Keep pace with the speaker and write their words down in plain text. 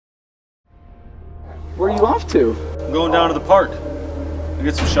Where are you off to? I'm going down to the park. I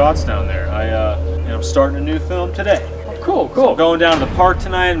get some shots down there. I'm starting a new film today. Cool. So I'm going down to the park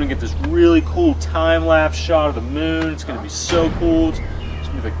tonight. I'm gonna get this really cool time-lapse shot of the moon. It's gonna be so cool. It's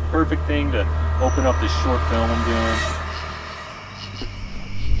gonna be the perfect thing to open up this short film I'm doing.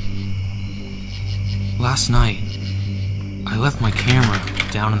 Last night, I left my camera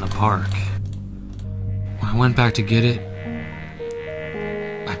down in the park. When I went back to get it,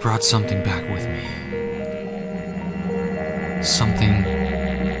 I brought something back with me. Something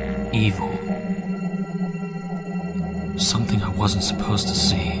evil. Something I wasn't supposed to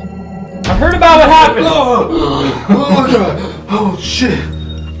see. I heard about what happened! Oh God! Oh shit!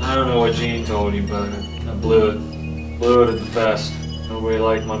 I don't know what Gene told you, but I blew it. Blew it at the fest. Nobody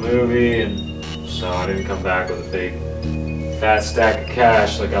liked my movie, and so I didn't come back with a big fat stack of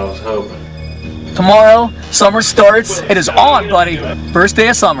cash like I was hoping. Tomorrow, summer starts. It is on, buddy. First day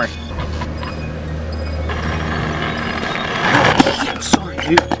of summer. Sorry,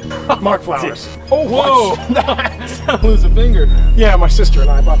 dude. Mark Flowers. Oh, whoa! That was a finger. Yeah, my sister and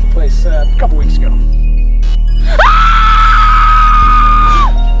I bought the place a couple weeks ago.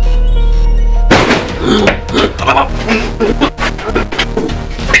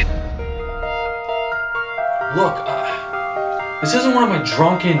 Look, this isn't one of my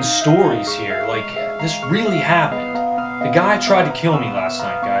drunken stories here. Like, this really happened. The guy tried to kill me last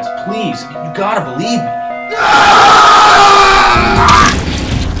night, guys. Please, you gotta believe me.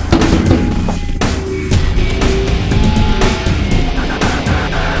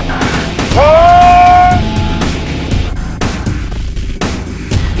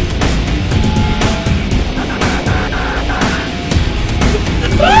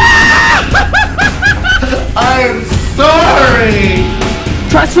 I'm sorry!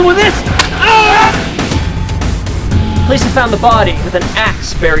 Try some of this! Police have found the body with an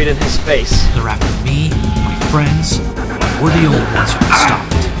axe buried in his face. They're after me, my friends. We're the only ones who can stop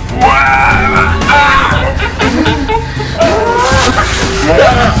it.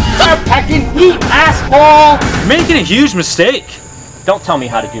 Packing heat, asshole! You're making a huge mistake. Don't tell me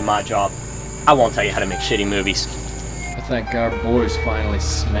how to do my job. I won't tell you how to make shitty movies. I think our boys finally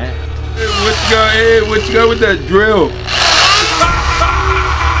snapped. Hey, what you got with that drill?